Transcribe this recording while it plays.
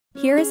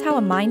Here is how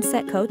a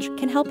mindset coach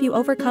can help you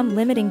overcome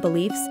limiting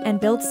beliefs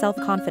and build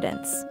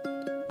self-confidence.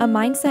 A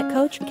mindset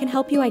coach can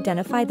help you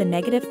identify the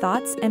negative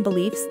thoughts and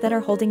beliefs that are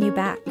holding you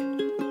back.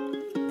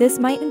 This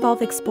might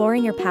involve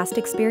exploring your past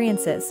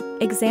experiences,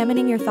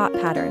 examining your thought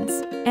patterns,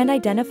 and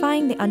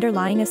identifying the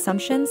underlying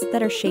assumptions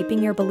that are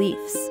shaping your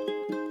beliefs.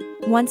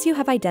 Once you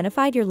have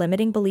identified your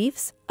limiting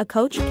beliefs, a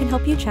coach can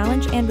help you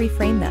challenge and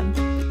reframe them.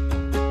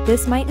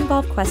 This might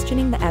involve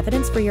questioning the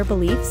evidence for your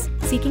beliefs,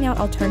 seeking out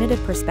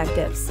alternative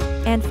perspectives,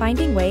 and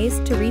finding ways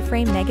to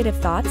reframe negative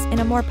thoughts in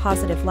a more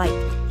positive light.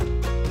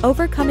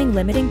 Overcoming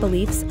limiting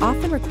beliefs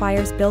often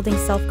requires building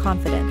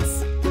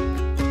self-confidence.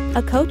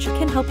 A coach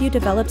can help you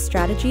develop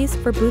strategies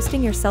for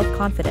boosting your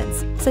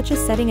self-confidence, such as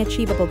setting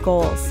achievable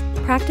goals,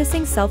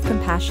 practicing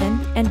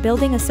self-compassion, and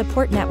building a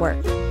support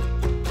network.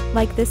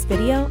 Like this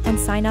video and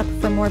sign up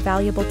for more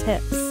valuable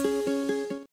tips.